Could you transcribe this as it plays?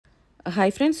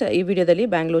Hi friends, ಈ ವಿಡಿಯೋದಲ್ಲಿ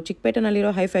Bangalore ಚಿಕ್ಪೇಟನಲ್ಲಿರೋ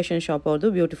high fashion shop ಅವ್ರದ್ದು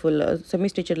ಬ್ಯೂಟಿಫುಲ್ ಸೆಮಿ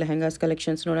ಸ್ಟಿಚೆಡ್ ಲೆಹಂಗಾಸ್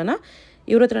ಕಲೆಕ್ಷನ್ಸ್ ನೋಡೋಣ.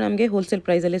 ಇವ್ರ ಹತ್ರ ನಮಗೆ ಹೋಲ್ಸೇಲ್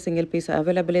ಪ್ರೈಸಲ್ಲಿ ಸಿಂಗಲ್ ಪೀಸ್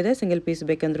ಅವೈಲೇಬಲ್ ಇದೆ. Single piece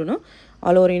ಬೇಕಂದ್ರೂ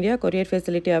all over India courier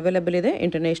facility available ಇದೆ.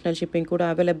 ಇಂಟರ್ನ್ಯಾಷನಲ್ ಶಿಪ್ಪಿಂಗ್ ಕೂಡ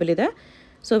ಅವೈಲೇಬಲ್ ಇದೆ.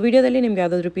 ಸೊ ವಿಡಿಯೋದಲ್ಲಿ ನಿಮ್ಗೆ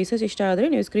ಯಾವುದಾದ್ರೂ ಪೀಸಸ್ ಇಷ್ಟ ಆದರೆ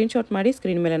ನೀವು ಸ್ಕ್ರೀನ್ಶಾಟ್ ಮಾಡಿ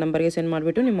ಸ್ಕ್ರೀನ್ ಮೇಲೆ ನಂಬರ್ಗೆ ಸೆಂಡ್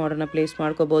ಮಾಡಿಬಿಟ್ಟು ನಿಮ್ಮ ಆರ್ಡರ್ನ ಪ್ಲೇಸ್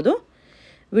ಮಾಡ್ಕೋಬೋದು.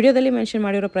 ವಿಡಿಯೋದಲ್ಲಿ ಮೆನ್ಷನ್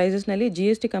ಮಾಡಿರೋ ಪ್ರೈಸಸ್ನಲ್ಲಿ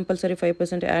GST ಕಂಪಲ್ಸರಿ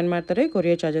 5% ಆ್ಯಡ್ ಮಾಡ್ತಾರೆ.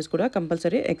 ಕೊರಿಯರ್ ಚಾರ್ಜಸ್ ಕೂಡ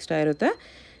ಕಂಪಲ್ಸರಿ ಎಕ್ಸ್ಟ್ರಾ ಇರುತ್ತೆ.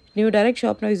 ನೀವು ಡೈರೆಕ್ಟ್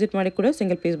ಶಾಪ್ನ ವಿಸಿಟ್ ಮಾಡಿ ಕೂಡ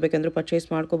ಸಿಂಗಲ್ ಪೀಸ್ ಬೇಕಂದ್ರೂ ಪರ್ಚೇಸ್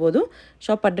ಮಾಡ್ಕೋಬೋದು.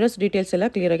 ಶಾಪ್ ಅಡ್ರೆಸ್ ಡೀಟೇಲ್ಸ್ ಎಲ್ಲ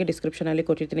ಕ್ಲಿಯರಾಗಿ ಡಿಸ್ಕ್ರಿಪ್ಷನಲ್ಲಿ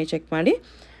ಕೊಟ್ಟಿರ್ತೀನಿ, ಚೆಕ್ ಮಾಡಿ.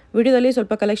 ವಿಡಿಯೋದಲ್ಲಿ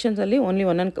ಸ್ವಲ್ಪ ಕಲೆಕ್ಷನ್ಸಲ್ಲಿ ಓನ್ಲಿ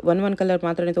ಒನ್ ಕಲರ್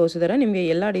ಮಾತ್ರ ತೋರಿಸಿದ್ದಾರೆ. ನಿಮಗೆ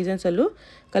ಎಲ್ಲ ಡಿಸೈನ್ಸಲ್ಲೂ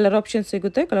ಕಲರ್ ಆಪ್ಷನ್ಸ್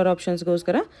ಸಿಗುತ್ತೆ. ಕಲರ್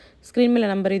ಆಪ್ಷನ್ಸ್ಗೋಸ್ಕರ ಸ್ಕ್ರೀನ್ ಮೇಲೆ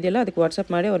ನಂಬರ್ ಇದೆಯಲ್ಲ, ಅದಕ್ಕೆ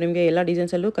ವಾಟ್ಸಪ್ ಮಾಡಿ ಅವ್ರು ನಿಮಗೆ ಎಲ್ಲ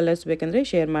ಡಿಸೈನ್ಸಲ್ಲೂ ಕಲರ್ಸ್ ಬೇಕಂದರೆ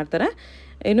ಶೇರ್ ಮಾಡ್ತಾರೆ.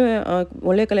 ಇನ್ನೂ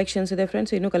ಒಳ್ಳೆ ಕಲೆಕ್ಷನ್ಸ್ ಇದೆ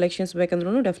ಫ್ರೆಂಡ್ಸ್. ಇನ್ನೂ ಕಲೆಕ್ಷನ್ಸ್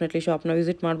ಬೇಕಂದ್ರೂ ಡೆಫಿನೆಟ್ಲಿ ಶಾಪ್ನ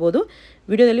ವಿಸಿಟ್ ಮಾಡ್ಬೋದು.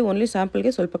 ವಿಡಿಯೋದಲ್ಲಿ ಓನ್ಲಿ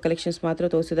ಸ್ಯಾಂಪಲ್ಗೆ ಸ್ವಲ್ಪ ಕಲೆಕ್ಷನ್ಸ್ ಮಾತ್ರ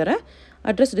ತೋರಿಸಿದ್ದಾರೆ.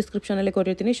 ಅಡ್ರೆಸ್ ಡಿಸ್ಕ್ರಿಪ್ಷನಲ್ಲಿ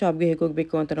ಕೊಟ್ಟಿರ್ತೀನಿ. ಶಾಪ್ಗೆ ಹೇಗೆ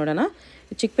ಹೋಗಬೇಕು ಅಂತ ನೋಡೋಣ.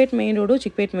 ಚಿಕ್ಪೇಟ್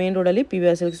ಮೇನ್ ರೋಡಲ್ಲಿ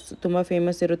PVR ಸಿಲ್ಕ್ಸ್ ತುಂಬ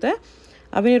ಫೇಮಸ್ ಇರುತ್ತೆ.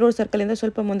 ಅವೆನ್ಯೂ ರೋಡ್ ಸರ್ಕಲಿಂದ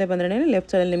ಸ್ವಲ್ಪ ಮುಂದೆ ಬಂದ್ರೆ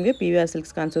ಲೆಫ್ಟ್ ಸೈಡಲ್ಲಿ ನಿಮಗೆ PVR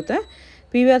ಸಿಲ್ಕ್ಸ್ ಕಾಣಿಸುತ್ತೆ.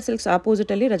 PVR ಸಿಲ್ಕ್ಸ್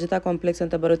ಆಪೋಸಿಟಲ್ಲಿ ರಜತಾ ಕಾಂಪ್ಲೆಕ್ಸ್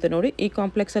ಅಂತ ಬರುತ್ತೆ ನೋಡಿ. ಈ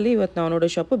ಕಾಂಪ್ಲೆಕ್ಸಲ್ಲಿ ಇವತ್ತು ನಾವು ನೋಡೋ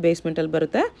ಶಾಪು ಬೇಸ್ಮೆಂಟಲ್ಲಿ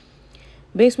ಬರುತ್ತೆ.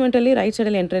 ಬೇಸ್ಮೆಂಟಲ್ಲಿ ರೈಟ್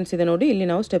ಸೈಡಲ್ಲಿ ಎಂಟ್ರೆನ್ಸ್ ಇದೆ ನೋಡಿ. ಇಲ್ಲಿ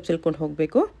ನಾವು ಸ್ಟೆಪ್ಸ್ ಇಳ್ಕೊಂಡು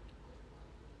ಹೋಗಬೇಕು.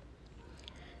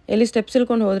 ಇಲ್ಲಿ ಸ್ಟೆಪ್ಸ್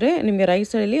ಇಳ್ಕೊಂಡು ಹೋದರೆ ನಿಮಗೆ ರೈಟ್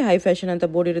ಸೈಡಲ್ಲಿ ಹೈ ಫ್ಯಾಷನ್ ಅಂತ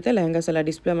ಬೋರ್ಡ್ ಇರುತ್ತೆ. ಲೆಹಂಗಾಸ್ ಎಲ್ಲ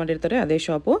ಡಿಸ್ಪ್ಲೇ ಮಾಡಿರ್ತಾರೆ, ಅದೇ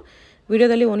ಶಾಪು.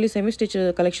 ವಿಡಿಯೋದಲ್ಲಿ ಓನ್ಲಿ ಸೆಮಿ ಸ್ಟಿಚ್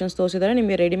ಕಲೆಕ್ಷನ್ಸ್ ತೋರಿಸಿದ್ದಾರೆ.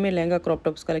 ನಿಮಗೆ readymade lehenga crop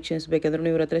tops collections ಬೇಕಂದ್ರೆ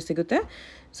ಇವ್ರ ಹತ್ರ ಸಿಗುತ್ತೆ.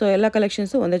 ಸೊ ಎಲ್ಲ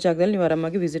ಕಲೆಕ್ಷನ್ಸು ಒಂದೇ ಜಾಗದಲ್ಲಿ ನೀವು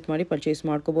ಆರಾಮಾಗಿ ವಿಸಿಟ್ ಮಾಡಿ ಪರ್ಚೇಸ್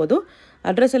ಮಾಡ್ಕೋಬೋದು.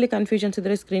 ಅಡ್ರೆಸ್ಸಲ್ಲಿ ಕನ್ಫ್ಯೂಷನ್ಸ್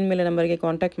ಇದ್ದರೆ ಸ್ಕ್ರೀನ್ ಮೇಲೆ ನಂಬರ್ಗೆ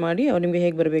ಕಾಂಟ್ಯಾಕ್ಟ್ ಮಾಡಿ ಅವ್ರು ನಿಮಗೆ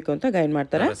ಹೇಗೆ ಬರಬೇಕು ಅಂತ ಗೈಡ್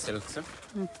ಮಾಡ್ತಾರೆ.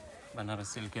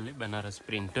 Banaras ಸಿಲ್ಕಲ್ಲಿ Banaras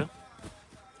print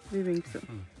weavings,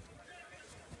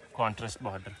 contrast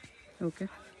border, okay.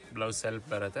 Blouse self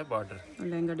ಬರುತ್ತೆ, border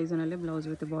lehenga ಡಿಸೈನಲ್ಲಿ blouse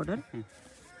with border,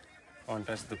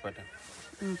 contrast dupatta,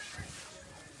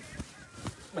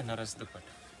 Banaras dupatta,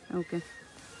 okay.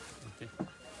 Okay.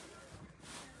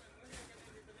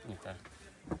 ಈ ಥರ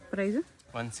ಪ್ರೈಸ್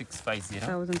 1650.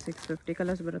 1650.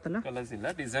 ಕಲರ್ಸ್ ಬರುತ್ತಲ್ಲ? ಕಲರ್ಸ್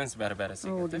ಇಲ್ಲ, ಡಿಸೈನ್ಸ್ ಬೇರೆ ಬೇರೆ ಓ,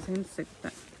 ಸಿಗುತ್ತೆ. ಡಿಸೈನ್ಸ್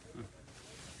ಸಿಗುತ್ತೆ.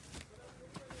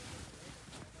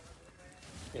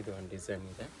 ಇದು ಒಂದು ಡಿಸೈನ್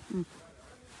ಇದೆ.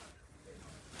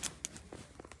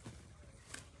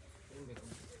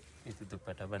 ಇದು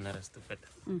ದುಪ್ಪಟ್ಟ, ಬನಾರಸ್ ದುಪ್ಪಟ್ಟ.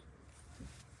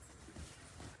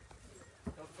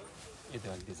 ಇದು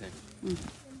ಒಂದು ಡಿಸೈನ್.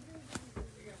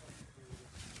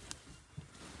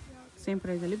 ಸೇಮ್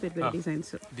ಪ್ರೈಸಲ್ಲಿ ಬೇರೆ ಬೇರೆ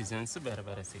ಡಿಸೈನ್ಸ್ ಬೇರೆ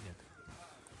ಬೇರೆ ಸಿಗುತ್ತೆ.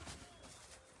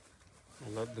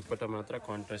 ಎಲ್ಲ ದುಪ್ಪಟ್ಟ ಮಾತ್ರ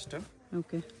ಕಾಂಟ್ರಾಸ್ಟ್.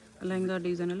 ಓಕೆ. ಲೆಹಂಗಾ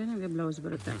ಡಿಸೈನಲ್ಲಿ ನಿಮಗೆ ಬ್ಲೌಸ್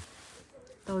ಬರುತ್ತೆ.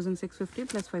 1650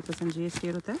 ಪ್ಲಸ್ 5% GST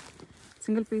ಇರುತ್ತೆ.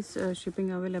 ಸಿಂಗಲ್ ಪೀಸ್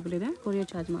ಶಿಪ್ಪಿಂಗ್ ಅವೈಲೇಬಲ್ ಇದೆ. ಕೊರಿಯರ್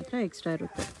ಚಾರ್ಜ್ ಮಾತ್ರ ಎಕ್ಸ್ಟ್ರಾ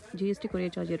ಇರುತ್ತೆ. GST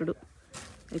ಕೊರಿಯರ್ ಚಾರ್ಜ್ ಎರಡು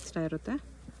ಎಕ್ಸ್ಟ್ರಾ ಇರುತ್ತೆ.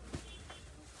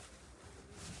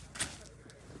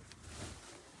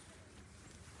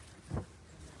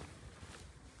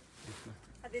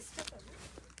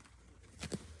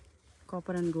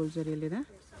 Copper and gold ಜರಿಯಲ್ಲಿದೆ.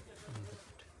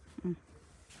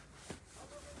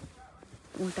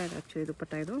 ಉಲ್ಟಾ ಇದೆ ಆ್ಯಕ್ಚುಲಿ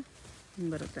ದುಪ್ಪಟ್ಟ. ಇದು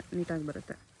ಬರುತ್ತೆ, ನೀಟಾಗಿ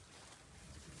ಬರುತ್ತೆ.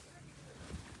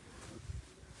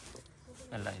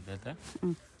 ಎಲ್ಲ ಇದೆ.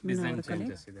 ಡಿಸೈನ್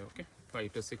ಚೇಂಜಸ್ ಇದೆ. ಓಕೆ,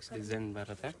 5 to 6 ಡಿಸೈನ್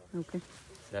ಬರುತ್ತೆ. ಓಕೆ.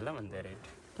 ಇದೆಲ್ಲ ಒಂದೇ ರೇಟ್,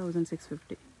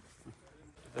 1650.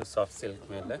 ಇದು ಸಾಫ್ಟ್ ಸಿಲ್ಕ್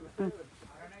ಮೇಲೆ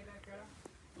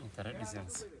ಈ ಥರ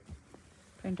designs.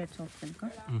 Printed soft silk.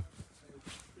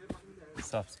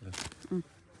 Soft silk.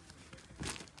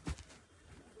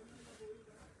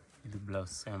 ಇದು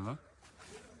ಬ್ಲೌಸ್ ಸೇಮ್,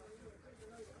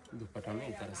 ದುಪ್ಪಟ್ಟನೂ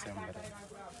ಈ ಥರ ಸೇಮ್ ಬರುತ್ತೆ.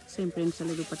 ಸೇಮ್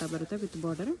ಪ್ರಿಂಟ್ಸಲ್ಲಿ ದುಪ್ಪಟ್ಟ ಬರುತ್ತೆ ವಿತ್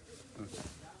ಬಾರ್ಡರ್.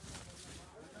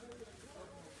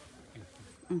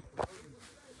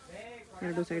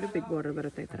 ಎರಡು ಸೈಡು ಬಿಗ್ ಬಾರ್ಡರ್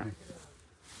ಬರುತ್ತೆ ಈ ಥರ.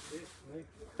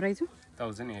 ಪ್ರೈಸು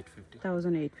 1850.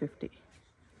 1850.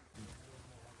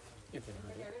 ಇದು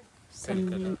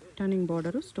turning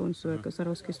border, stones work,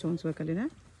 ಸರೋಸ್ಕಿ stones ವರ್ಕಲ್ಲಿದೆ.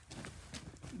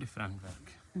 Different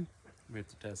work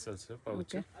with tassels,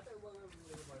 pouch.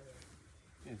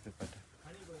 ಇದು ದುಪ್ಪಟ್ಟ,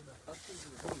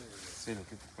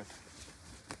 ಸಿಲ್ಕ್ ದುಪ್ಪಟ್ಟ.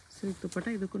 ಸಿಲ್ಕ್ ದುಪ್ಪಟ್ಟ.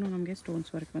 ಇದಕ್ಕೂ ನಮಗೆ ಸ್ಟೋನ್ಸ್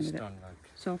ವರ್ಕ್ ಬಂದಿದೆ. Stone work.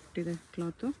 ಸಾಫ್ಟ್ ಇದೆ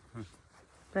ಕ್ಲಾತು.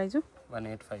 ಪ್ರೈಸು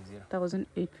 1850.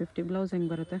 1850. ಬ್ಲೌಸ್ ಹೆಂಗೆ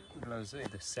ಬರುತ್ತೆ? ಬ್ಲೌಸ್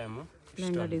ಇದು same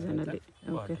lehenga ಡಿಸೈನಲ್ಲಿ.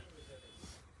 Okay.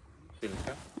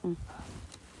 Silk.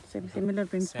 Same similar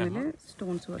prints ಮೇಲೆ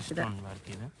ಸ್ಟೋನ್ಸ್ ವರ್ಕ್ ಇದೆ. ಸ್ಟೋನ್ ವರ್ಕ್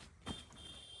ಇದೆ.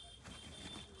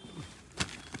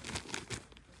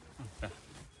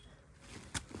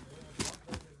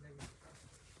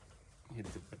 ಇದು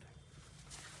ದುಪ್ಪಟ್ಟ.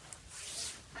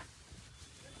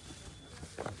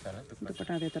 ದುಪ್ಪಟ್ಟ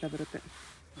ಅದೇ ಥರ ಬರುತ್ತೆ.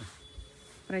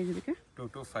 ಪ್ರೈಸ್ ಇದಕ್ಕೆ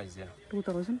 2250.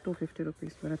 2250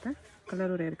 ರುಪೀಸ್ ಬರುತ್ತೆ.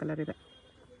 ಕಲರು ರೇರ್ ಕಲರ್ ಇದೆ.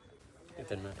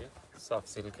 ಇದನ್ನು ನೋಡಿ, soft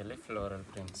ಸಿಲ್ಕಲ್ಲಿ floral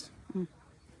prints.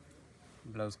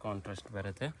 Blouse contrast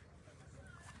ಬರುತ್ತೆ.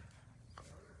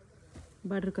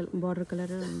 Border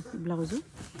colour blouse.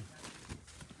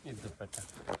 ಇದು ದುಪ್ಪಟ್ಟ,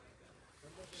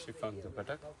 ಶಿಫಾನ್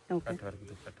ದುಪ್ಪಟ್ಟ, ಕಟ್ ವರ್ಕ್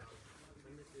ದುಪ್ಪಟ್ಟ.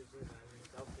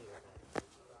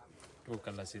 2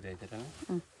 ಕಲರ್ಸ್ ಇದೆ ಇದರಲ್ಲಿ.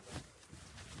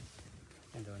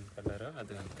 ಒಂದು ಕಲರು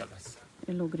ಅದು ಒಂದು ಕಲರ್ಸ್.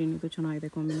 ಎಲ್ಲೋ ಗ್ರೀನ್ ಇದು ಚೆನ್ನಾಗಿದೆ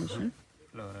combination.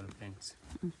 Floral prints.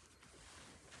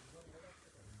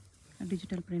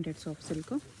 Digital printed soft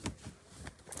silk.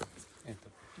 ಇದು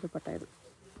ದುಪಟ್ಟ ಇದು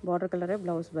ಬಾರ್ಡರ್ ಕಲರೇ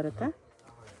ಬ್ಲೌಸ್ ಬರುತ್ತೆ.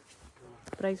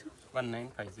 ಪ್ರೈಸು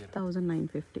 1950.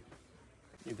 1950.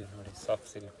 ಇದು ನೋಡಿ ಸಾಫ್ಟ್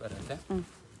ಸಿಲ್ಕ್ ಬರುತ್ತೆ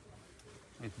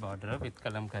with border with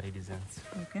Kalamkari designs.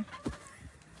 Okay.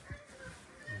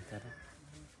 ಈ ಥರ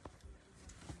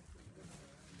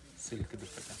ಸಿಲ್ಕ್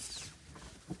ದುಪ್ಪಟ್ಟ,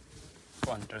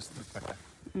 ಕಾಂಟ್ರಾಸ್ಟ್ ದುಪ್ಪಟ್ಟ,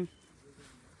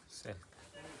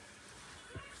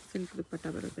 ಸಿಲ್ಕ್ ದುಪ್ಪಟ್ಟ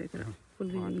ಬರುತ್ತೆ ಈ ಥರ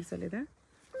ಫುಲ್ ವೀವಿಂಗ್ಸಲ್ಲಿದೆ.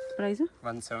 ಪ್ರೈಸು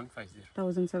 1750.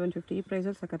 1750. ಈ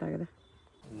ಪ್ರೈಸಲ್ಲಿ ಸಖತ್ತಾಗಿದೆ.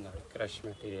 ನೋಡಿ crush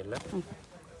material,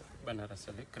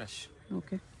 ಬನಾರಸಲ್ಲಿ crush.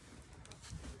 Okay.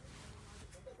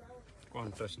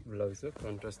 Contrast blouse,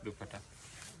 contrast ದುಪ್ಪಟ್ಟ,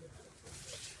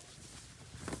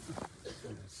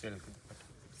 ಸಿಲ್ಕ್ ದುಪ್ಪಟ್ಟ.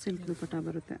 ಸಿಲ್ಕ್ ದುಪ್ಪಟ್ಟ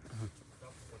ಬರುತ್ತೆ.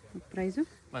 ಪ್ರೈಸು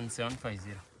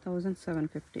 1750.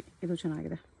 1750. ಇದು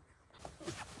ಚೆನ್ನಾಗಿದೆ.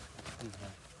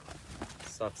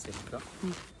 ಸಾಫ್ಟ್ ಸಿಲ್ಕ್,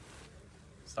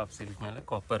 ಸಾಫ್ಟ್ ಸಿಲ್ಕ್ ಮೇಲೆ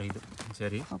ಕಾಪರ್ ಇದು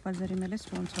ಜರಿ, ಕಾಪರ್ ಜರಿ ಮೇಲೆ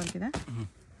ಸ್ಟೋನ್ಸ್ ವರ್ಕ್ ಇದೆ.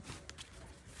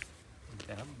 ಈ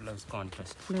ಥರ ಬ್ಲೌಸ್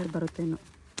ಕಾಂಟ್ರಾಸ್ಟ್ ಫ್ಲೇರ್ ಬರುತ್ತೆ. ಇನ್ನು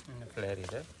ಫ್ಲೇರ್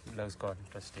ಇದೆ, ಬ್ಲೌಸ್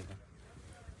ಕಾಂಟ್ರಾಸ್ಟ್ ಇದೆ.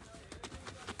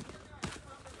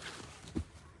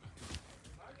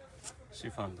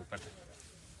 ಶಿಫಾನ್ ದುಪ್ಪಟ್ಟ,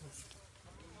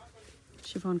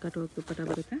 ಶಿಫಾನ್ ಕಟ್ ವರ್ಕ್ ದುಪ್ಪಟ್ಟ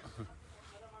ಬರುತ್ತೆ.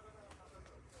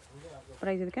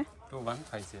 ಪ್ರೈಸ್ ಇದಕ್ಕೆ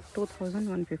 2150.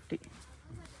 2150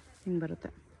 ಹಿಂಗೆ ಬರುತ್ತೆ.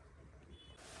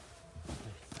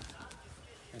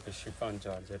 ಇದು chiffon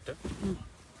georgette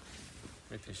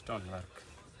with stone work.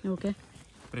 Okay.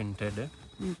 Printed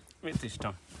with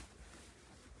stone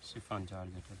chiffon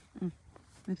georgette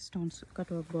with stones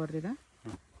cut work border ಇದೆ.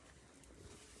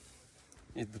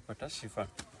 ಇದು ದುಪ್ಪಟ್ಟ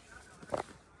chiffon,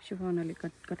 ಶಿಫಾನಲ್ಲಿ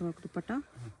cut work dupatta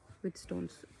with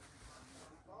stones.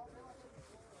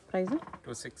 Price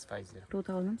 2650.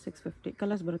 2650.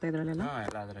 Colours ಬರುತ್ತೆ ಇದರಲ್ಲೆಲ್ಲ.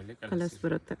 ಎಲ್ಲ ಅದರಲ್ಲಿ ಕಲರ್ಸ್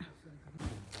ಬರುತ್ತೆ.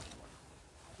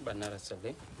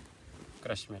 ಬನಾರಸಲ್ಲಿ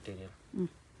crush material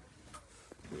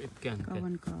with can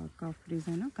Kavan calf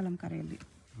design ಕಲಂಕಾರಿಯಲ್ಲಿ.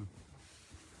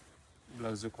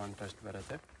 Blouse contrast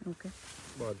ಬರುತ್ತೆ. Okay.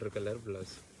 Border colour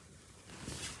blouse.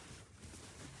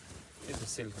 ಇದು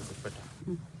silk ದುಪ್ಪಟ್ಟ,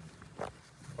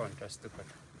 contrast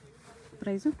ದುಪ್ಪಟ್ಟ.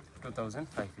 Price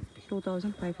 2550.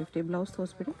 2550. Blouse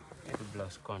ತೋರಿಸ್ಬಿಡಿ. ಇದು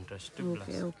blouse contrast okay.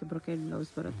 Blouse. Okay. Brocade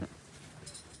blouse ಬರುತ್ತೆ.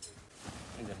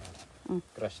 ಇದು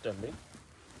ಕ್ರಸ್ಟಲ್ಲಿ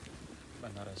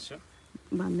ಬನಾರಸ್ಸು,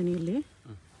 ಬಾಂಧನಿಯಲ್ಲಿ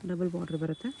ಡಬಲ್ ಬಾರ್ಡರ್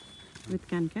ಬರುತ್ತೆ ವಿತ್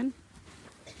ಕ್ಯಾನ್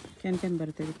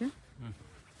ಬರುತ್ತೆ ಇದಕ್ಕೆ.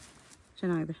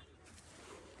 ಚೆನ್ನಾಗಿದೆ.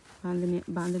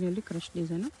 ಬಾಂಧನಿಯಲ್ಲಿ crush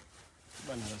design,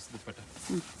 Banaras dupatta,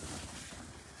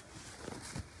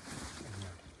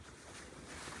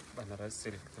 Banaras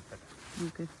silk dupatta.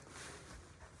 Okay.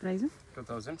 Price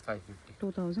 2550.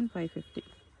 2550.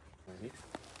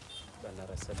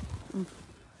 ಬನಾರಸಲ್ಲಿ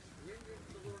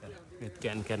with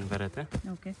can ಬರುತ್ತೆ.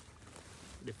 Okay.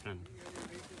 Different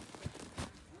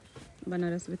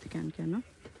Banaras with can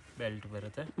belt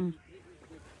ಬರುತ್ತೆ.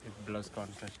 With blouse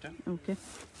contrast. ಓಕೆ.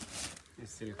 ಇದು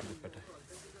ಸಿಲ್ಕ್ ದುಪ್ಪಟ್ಟ,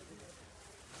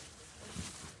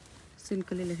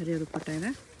 ಸಿಲ್ಕಲ್ಲಿ ಲೆಹರಿಯ ದುಪ್ಪಟ್ಟ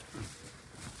ಇದೆ.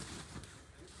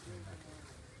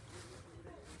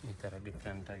 ಈ ಥರ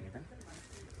ಡಿಫ್ರೆಂಟ್ ಆಗಿದೆ.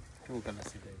 2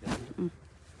 ಕಲರ್ಸ್ ಇದೆ ಇದರಲ್ಲಿ.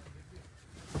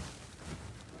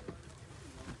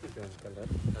 ಇದೊಂದು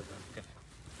ಕಲರ್, ಅದೊಂದು ಕಲರ್,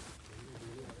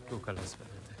 2 ಕಲರ್ಸ್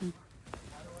ಬರುತ್ತೆ.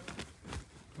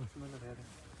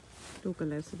 2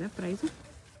 ಕಲರ್ಸ್ ಇದೆ. ಪ್ರೈಸು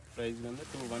ಪ್ರೈಸ್ ಬಂದು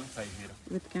 2150.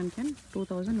 With can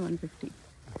 2150.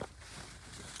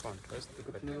 Contrast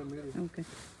dupatta. Okay.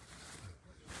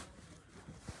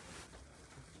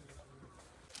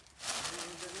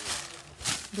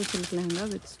 ಇದು silk lehenga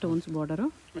with stones border.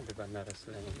 ಮತ್ತು ಬನಾರಸ್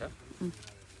ಲೆಹಂಗಾ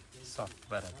ಸಾಫ್ಟ್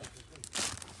ಬರುತ್ತೆ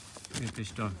ವಿತ್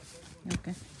ಸ್ಟೋನ್.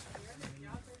 ಓಕೆ.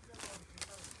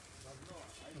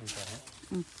 ಈ ಥರ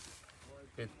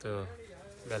ವಿತ್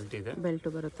ಬೆಲ್ಟ್ ಇದೆ,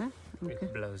 ಬೆಲ್ಟು ಬರುತ್ತೆ. ವಿತ್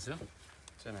ಬ್ಲೌಸು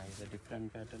ಚೆನ್ನಾಗಿದೆ. Different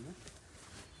pattern.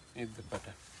 ಇದು ದುಪ್ಪಟ್ಟ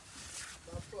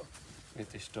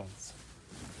ವಿತ್ ಸ್ಟೋನ್ಸ್.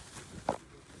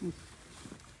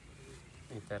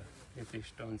 ಈ ಥರ ವಿತ್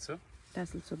ಸ್ಟೋನ್ಸು,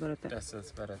 ಟ್ಯಾಸಲ್ಸು ಬರುತ್ತೆ.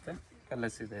 ಟಸಲ್ಸ್ ಬರುತ್ತೆ.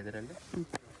 ಕಲರ್ಸ್ ಇದೆ ಇದರಲ್ಲಿ.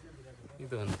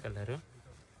 ಇದು ಒಂದು colour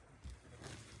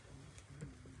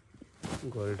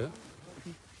gold,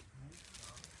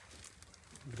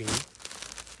 green,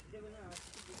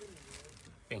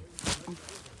 pink.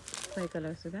 5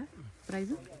 colours ಇದೆ.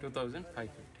 ಪ್ರೈಸು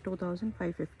 2550.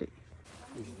 2550.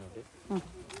 ಇದು ನೋಡಿ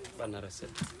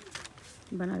ಬನಾರಸ್ಸಲ್ಲಿ.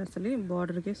 ಬನಾರಸಲ್ಲಿ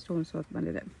ಬಾರ್ಡರ್ಗೆ ಸ್ಟೋನ್ಸ್ ವರ್ಕ್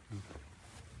ಬಂದಿದೆ.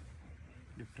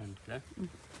 ಡಿಫ್ರೆಂಟ್ ಇದೆ.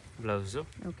 Blouse.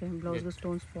 Okay. ಬ್ಲೌಸ್ಗೆ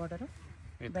stones border,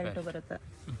 belt ಬರುತ್ತೆ.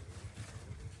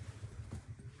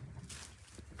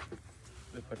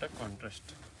 ದುಪ್ಪಟ್ಟ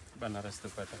ಕಾಂಟ್ರಾಸ್ಟ್ ಬನಾರಸ್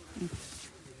ದುಪ್ಪಟ್ಟ.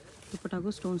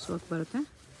 ದುಪ್ಪಟ್ಟಾಗೂ ಸ್ಟೋನ್ಸ್ ವರ್ಕ್ ಬರುತ್ತೆ.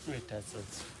 With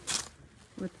tassels.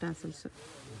 With tassels.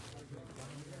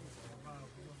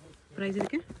 Price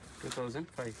ಇದಕ್ಕೆ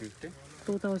 2550.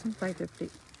 2550.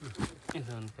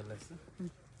 ಇದು ಒಂದು ಕಲರ್ಸ್,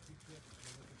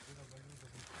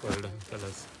 ಗೋಲ್ಡನ್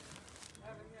ಕಲರ್ಸ್,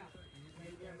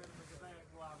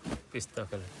 ಪಿಸ್ತಾ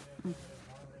ಕಲರ್.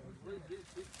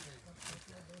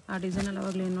 ಆ ಡಿಸೈನಲ್ಲಿ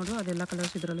ಅವಾಗಲೇ ಏನು ನೋಡು ಅದೆಲ್ಲ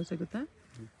ಕಲರ್ಸ್ ಇದರಲ್ಲೂ ಸಿಗುತ್ತೆ.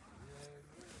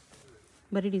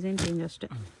 ಬರೀ ಡಿಸೈನ್ ಚೇಂಜ್ ಅಷ್ಟೇ.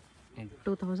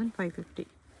 2550.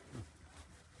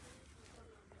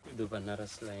 ಇದು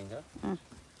ಬನಾರಸ್ ಲೆಹಂಗಾ,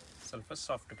 ಸ್ವಲ್ಪ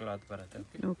ಸಾಫ್ಟ್ ಕ್ಲಾತ್ ಬರುತ್ತೆ.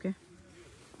 Okay,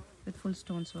 with full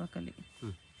stones ವರ್ಕಲ್ಲಿ.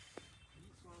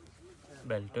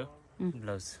 Belt,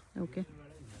 blouse. Okay,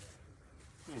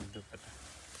 dupatta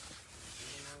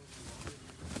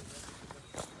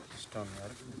stone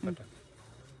work dupatta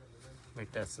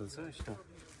with tassels ಇಷ್ಟು.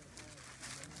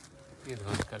 ಇದು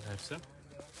ಒಂದು colours,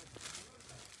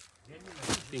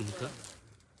 pink,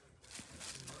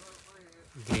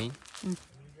 green,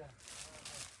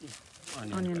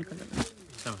 onion colour.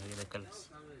 ಚೆನ್ನಾಗಿದೆ ಕಲರ್ಸ್.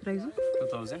 ಪ್ರೈಸು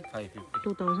 2550.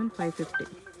 2550.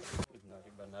 ಇದು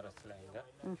ನೋಡಿ ಬನಾರಸ್ ಲೆಹಂಗಾ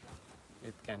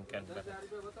ವಿತ್ ಕ್ಯಾನ್ ಬರುತ್ತೆ,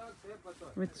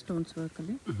 ವಿತ್ ಸ್ಟೋನ್ಸ್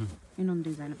ವರ್ಕಲ್ಲಿ. ಇನ್ನೊಂದು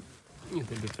ಡಿಸೈನ್,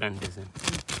 ಇದು different design,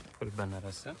 full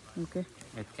Banaras. Okay,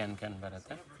 with can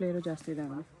ಬರುತ್ತೆ. ಫ್ಲೇರು ಜಾಸ್ತಿ ಇದೆ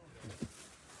ಅವನು.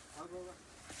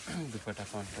 ದುಪ್ಪಟ್ಟ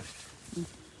ಕಾಂಟ್ರಾಸ್ಟ್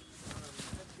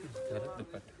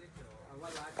ದುಪ್ಪಟ್ಟ.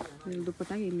 ಇಲ್ಲಿ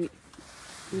ದುಪ್ಪಟ್ಟ ಇಲ್ಲಿ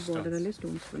ಈ ಬಾರ್ಡರಲ್ಲಿ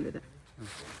ಸ್ಟೋನ್ಸ್ ಬಂದಿದೆ.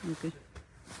 ಓಕೆ,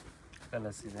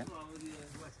 ಕಲರ್ಸ್ ಇದೆ.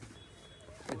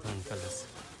 ಇದೊಂದು ಕಲರ್ಸ್,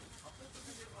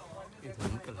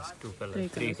 ಇದೊಂದು ಕಲರ್ಸ್, 2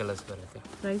 ಕಲರ್ಸ್, 3 ಕಲರ್ಸ್ ಬರುತ್ತೆ.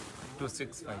 ಪ್ರೈಸ್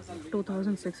 2650.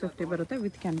 2650 ಬರುತ್ತೆ.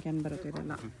 ವಿತ್ ಕ್ಯಾನ್ ಬರುತ್ತೆ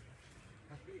ಇದೆಲ್ಲ.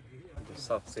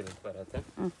 ಸಾಫ್ಟ್ ಸಿಲ್ಕ್ ಬರುತ್ತೆ.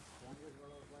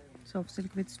 Soft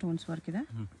silk with stones work ಇದೆ.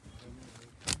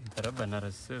 ಈ ಥರ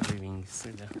ಬನಾರಸ್ ವಿವಿಂಗ್ಸ್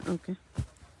ಇದೆ. Okay,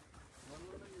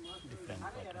 different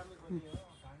pattern.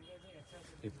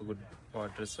 ಇಪ್ಪು good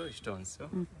borders, stones,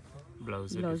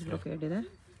 blouse brocade ಇದೆ,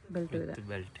 ಬೆಲ್ಟ್ ಇದೆ.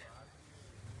 ಬೆಲ್ಟ್,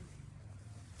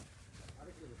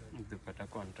 ದುಪ್ಪಟ್ಟ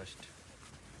ಕಾಂಟ್ರಾಸ್ಟ್,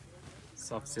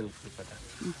 ಸಾಫ್ಟ್ ಸಿಲ್ಕ್ ದುಪ್ಪಟ್ಟ.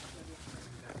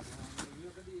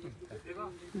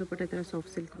 ದುಪ್ಪಟ್ಟ ಥರ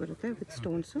ಸಾಫ್ಟ್ ಸಿಲ್ಕ್ ಬರುತ್ತೆ ವಿತ್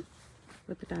ಸ್ಟೋನ್ಸು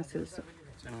ವಿತ್ ಟ್ಯಾಸಲ್ಸು.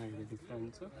 ಚೆನ್ನಾಗಿದೆ,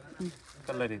 ಡಿಫ್ರೆನ್ಸು.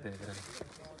 ಕಲರ್ ಇದೆ ಇದರಲ್ಲಿ,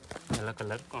 ಎಲ್ಲ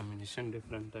ಕಲರ್ ಕಾಂಬಿನೇಷನ್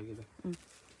ಡಿಫ್ರೆಂಟ್ ಆಗಿದೆ.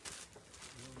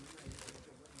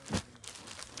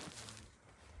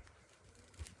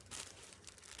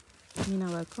 ಮೀನಾ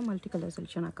ವರ್ಕು ಮಲ್ಟಿ ಕಲರ್ಸಲ್ಲಿ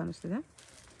ಚೆನ್ನಾಗಿ ಕಾಣಿಸ್ತಿದೆ.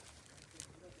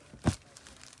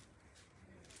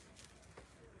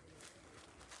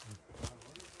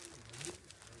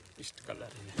 ಇಷ್ಟು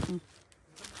ಕಲರ್ ಇದೆ.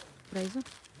 ಪ್ರೈಸು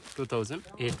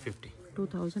 2850.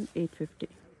 2850.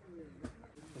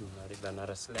 ನೋಡಿ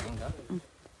Banaras lehenga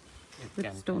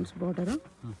with stones border,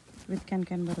 with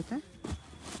can ಬರುತ್ತೆ.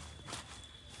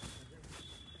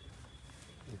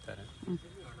 ಈ ಥರ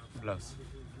ಬ್ಲೌಸ್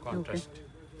ಕಾಂಟ್ರಾಸ್ಟ್,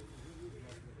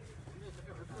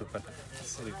 ದುಪ್ಪಟ್ಟ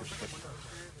ಸಿಲ್ಕ್ ಸ್ಟೆಪ್.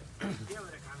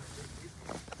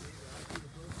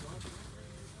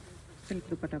 ಸಿಲ್ಕ್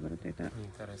ದುಪ್ಪಟ್ಟ ಬರುತ್ತೆ ಈ ಥರ. ಈ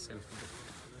ಥರ ಸಿಲ್ಕ್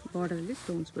ಬಾರ್ಡರಲ್ಲಿ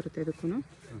ಸ್ಟೋನ್ಸ್ ಬರುತ್ತೆ ಇದಕ್ಕೂ.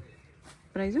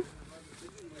 ಪ್ರೈಸು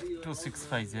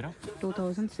 2650.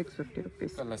 2650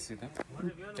 ರುಪೀಸ್. ಕಲರ್ಸ್ ಇದೆ,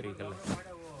 3 ಕಲರ್ಸ್.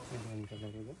 ಇದೊಂದು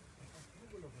ಕಲರ್ ಇದೆ,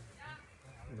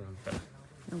 ಇದೊಂದು ಕಲರ್.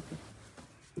 Okay,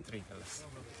 3 colours.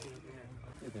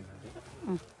 ಇದು ನೋಡಿ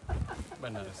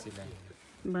ಬನಾರಸ್ ಇದೆ.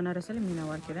 ಬನಾರಸಲ್ಲಿ ಮೀನಾ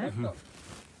ವರ್ಕ್ ಇದೆ.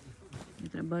 ಈ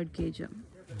ಥರ ಬರ್ಡ್ ಕೇಜ್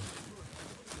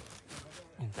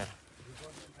ಈ ಥರ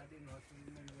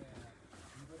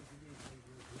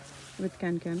ವಿತ್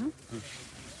ಕ್ಯಾನು.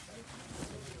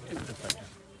 ಇದು ದುಪ್ಪಟ್ಟ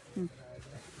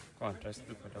ಕಾಂಟ್ರಾಸ್ಟ್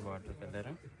ದುಪ್ಪಟ್ಟ, ಬಾರ್ಡರ್ ಕಲರ್.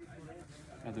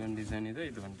 ಅದೊಂದು ಡಿಸೈನ್ ಇದೆ,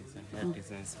 ಇದು ಒಂದು ಡಿಸೈನ್, 2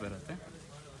 ಡಿಸೈನ್ಸ್ ಬರುತ್ತೆ.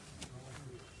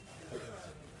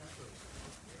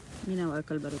 ಮೀನಾ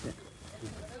ವರ್ಕಲ್ಲಿ ಬರುತ್ತೆ.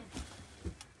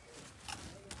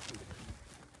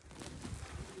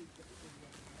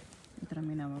 ಈ ಥರ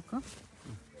ಮೀನಾ ವರ್ಕು.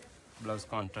 ಬ್ಲೌಸ್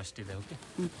ಕಾಂಟ್ರಾಸ್ಟ್ ಇದೆ. Okay,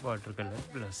 border colour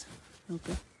blouse.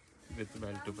 Okay, with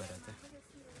belt ಬರುತ್ತೆ.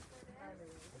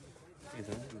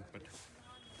 ಇದು ದುಪ್ಪಟ್ಟ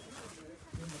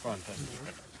ಕಾಂಟ್ರಾಸ್ಟ್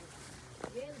ದುಪ್ಪಟ್ಟ.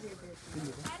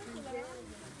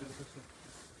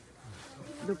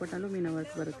 ದುಪ್ಪಟ್ಟಲ್ಲೂ ಮೀನಾ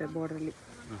ವರ್ಕ್ ಬರುತ್ತೆ ಬಾರ್ಡ್ರಲ್ಲಿ.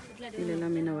 ಇಲ್ಲೆಲ್ಲ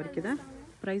ಮೀನಾ ವರ್ಕ್ ಇದೆ.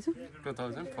 ಪ್ರೈಸು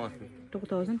 2450.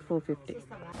 2450.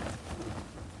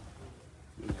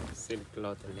 ಸಿಲ್ಕ್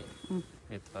ಕ್ಲಾತಲ್ಲಿ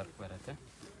ವಿತ್ ವರ್ಕ್ ಬರುತ್ತೆ.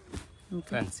 ಓಕೆ,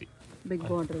 ಫ್ಯಾನ್ಸಿ ಬಿಗ್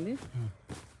ಬಾರ್ಡ್ರಲ್ಲಿ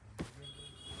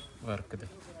ವರ್ಕ್ ಇದೆ.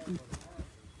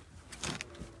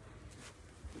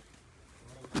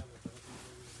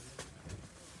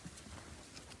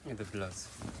 ಇದು ಬ್ಲೌಸ್,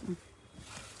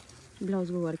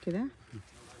 ಬ್ಲೌಸ್ಗೂ ವರ್ಕ್ ಇದೆ.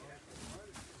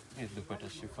 ಇದು ದುಪ್ಪಟ್ಟ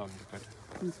ಶಿಫಾನ್ ದುಪ್ಪಟ್ಟ.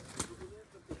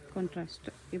 ಕಾಂಟ್ರಾಸ್ಟ್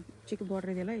ಈ ಚಿಕ್ಕ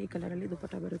ಬಾರ್ಡರ್ ಇದೆಯಲ್ಲ ಈ ಕಲರಲ್ಲಿ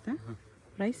ದುಪ್ಪಟ್ಟ ಬರುತ್ತೆ.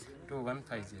 ಪ್ರೈಸ್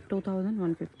 2150.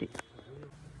 2150.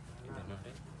 ಇದು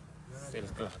ನೋಡಿ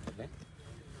ಸಿಲ್ಕ್ ಕ್ಲಾತಲ್ಲಿ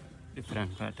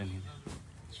ಡಿಫ್ರೆಂಟ್ ಪ್ಯಾಟರ್ನ್ ಇದೆ.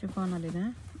 ಶಿಫಾನಲ್ಲಿದೆ,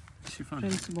 chiffon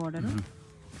frills border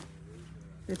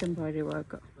with embroidery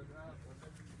work.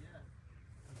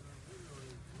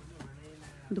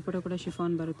 Dupatta ಕೂಡ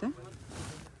ಶಿಫಾನ್ ಬರುತ್ತೆ,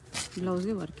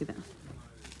 ಬ್ಲೌಸ್ಗೆ ವರ್ಕ್ ಇದೆ.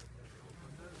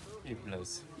 ಈ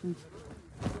blouse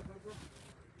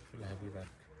full heavy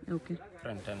work. Okay,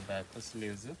 front and back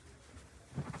sleeves.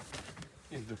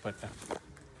 ಇದು ದುಪಟ್ಟ.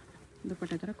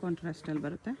 ದುಪಟ್ಟ ಥರ ಕಾಂಟ್ರಾಸ್ಟಲ್ಲಿ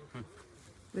ಬರುತ್ತೆ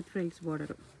ವಿತ್ ಫ್ರಿಲ್ಸ್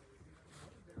ಬಾರ್ಡರು.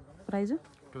 ಪ್ರೈಸು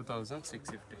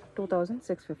 2650.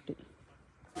 2650.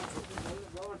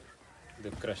 ಇದು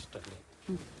ಕ್ರಸ್ಟಲ್ಲಿ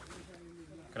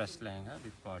crush lehenga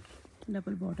with border.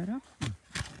 Double border,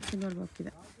 silver work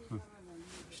ಇದೆ,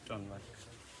 ಸ್ಟೋನ್ ವರ್ಕ್.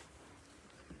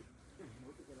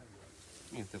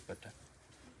 ಇದು dupatta.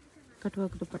 Cut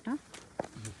work dupatta.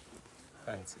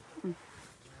 Fancy.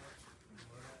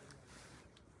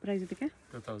 Price ಇದಕ್ಕೆ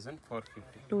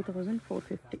 2450.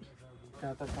 2450.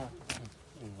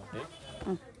 ನೋಡಿ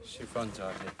chiffon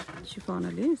georgette.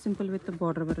 ಶಿಫಾನಲ್ಲಿ simple with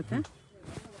border ಬರುತ್ತೆ.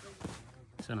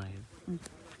 ಚೆನ್ನಾಗಿದೆ.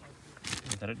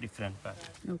 ಈ ಥರ ಡಿಫ್ರೆಂಟ್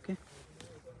ಪ್ಯಾಟರ್ನ್. ಓಕೆ,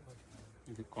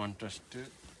 ಇದು ಕಾಂಟ್ರಾಸ್ಟ್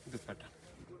ದುಪಟ್ಟ.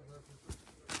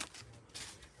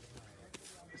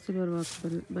 ಸಿಲ್ವರ್ ವರ್ಕ್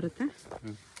ಬರುತ್ತೆ.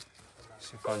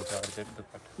 Chiffon georgette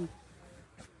dupatta.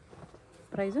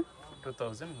 Price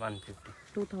 2150.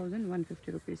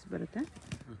 2150 rupees ಬರುತ್ತೆ.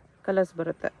 ಕಲರ್ಸ್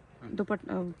ಬರುತ್ತೆ. ದುಪಟ್ಟ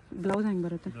ಬ್ಲೌಸ್ ಹೆಂಗೆ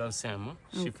ಬರುತ್ತೆ? Blouse same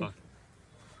chiffon.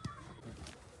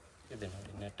 ಇದೆ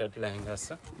ನೋಡಿ ನೆಟ್ಟೆಡ್ ಲೆಹಂಗಾಸ್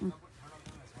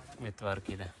ವಿತ್ ವರ್ಕ್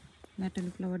ಇದೆ.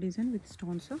 ನೆಟ್ಟಲ್ಲಿ flower design with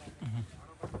stones.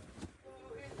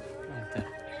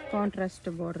 Contrast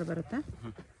border ಬರುತ್ತೆ.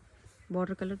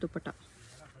 Border colour dupatta.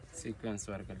 ಸೀಕ್ವೆನ್ಸ್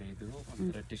ವರ್ಕಲ್ಲಿ ಇದು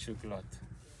ಒಂಥರ ಟಿಶ್ಯೂ ಕ್ಲಾತ್.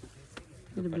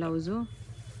 ಇದು ಬ್ಲೌಸು,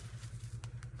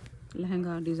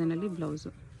 ಲೆಹಂಗಾ ಡಿಸೈನಲ್ಲಿ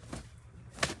ಬ್ಲೌಸು.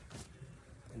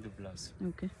 ಇದು ಬ್ಲೌಸ್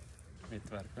ಓಕೆ, ವಿತ್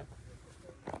ವರ್ಕ್.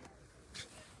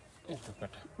 ಇದು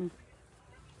dupatta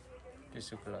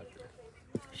tissue cloth.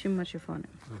 Shimmer chiffon,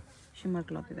 shimmer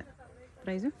cloth ಇದೆ.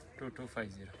 ಪ್ರೈಸು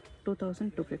 2250.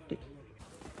 2250.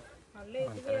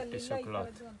 ಒಂಥರ ಟಿಶ್ಯೂ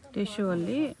ಕ್ಲಾತ್. ಟಿಶ್ಯೂ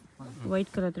ಅಲ್ಲಿ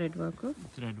white colour thread work,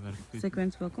 thread work.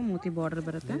 Sequence work, Moti border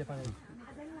ಬರುತ್ತೆ.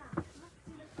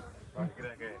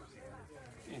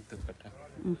 ಇದು dupatta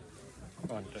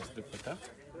contrast dupatta.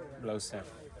 Blouse Sam.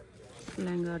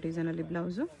 Lehenga ಡಿಸೈನಲ್ಲಿ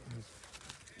blouse,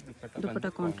 dupatta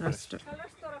contrast.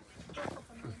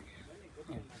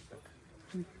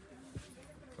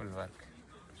 Full work.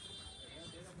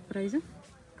 Price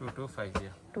 2250.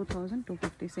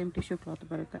 2250. Same tissue cloth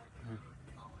ಬರುತ್ತೆ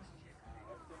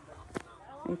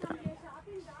ಈ ಥರ.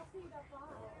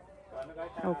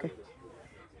 Okay,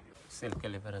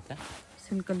 ಸಿಲ್ಕಲ್ಲಿ ಬರುತ್ತೆ.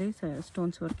 ಸಿಲ್ಕಲ್ಲಿ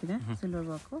stones work ಇದೆ, ಸಿಲ್ವರ್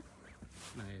ವರ್ಕು.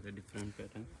 ಇದು ಡಿಫ್ರೆಂಟ್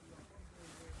ಪ್ಯಾಟರ್ನ್.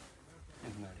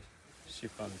 ಇದು ನೋಡಿ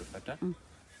chiffon dupatta.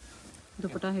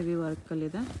 Dupatta heavy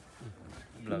ವರ್ಕಲ್ಲಿದೆ,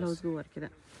 ಬ್ಲೌಸ್ಗೂ work ಇದೆ.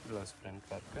 Blouse front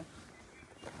work.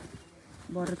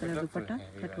 Border colour dupatta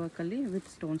cut ವರ್ಕಲ್ಲಿ with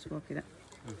stones work ಇದೆ.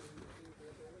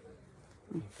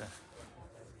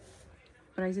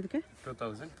 ಪ್ರೈಸ್ ಇದಕ್ಕೆ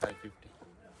 2550.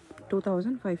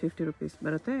 2550 ರುಪೀಸ್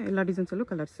ಬರುತ್ತೆ. ಎಲ್ಲ ಡಿಸೈನ್ಸಲ್ಲೂ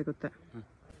ಕಲರ್ಸ್ ಸಿಗುತ್ತೆ.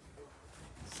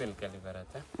 ಸಿಲ್ಕಲ್ಲಿ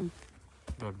ಬರುತ್ತೆ.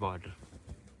 ದೊಡ್ಡ ಬಾರ್ಡ್ರ್.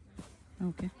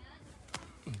 ಓಕೆ,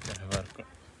 ಈ ಥರ ವರ್ಕ್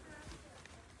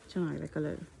ಚೆನ್ನಾಗಿದೆ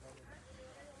ಕಲರ್.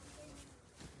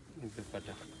 ಇದು ಪಟ.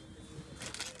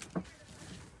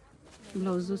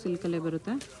 ಬ್ಲೌಸು ಸಿಲ್ಕಲ್ಲೇ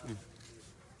ಬರುತ್ತೆ.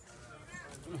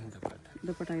 ಇದು ಪಟ.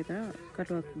 ದುಪಟ್ಟ ಈ ಥರ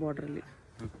cut work ಬಾರ್ಡ್ರಲ್ಲಿ.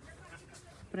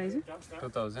 Price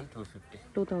 2250.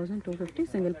 2250.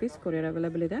 Single piece courier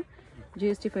available ಇದೆ.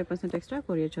 GST 5% extra,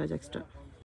 courier charge extra.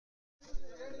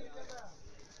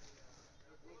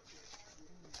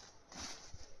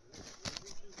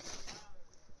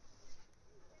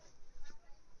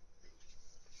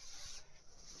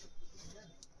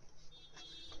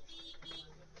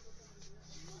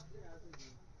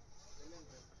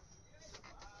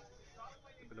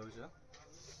 Blouse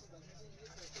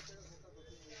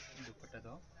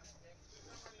ದುಪಟ್ಟದು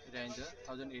range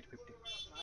 1850.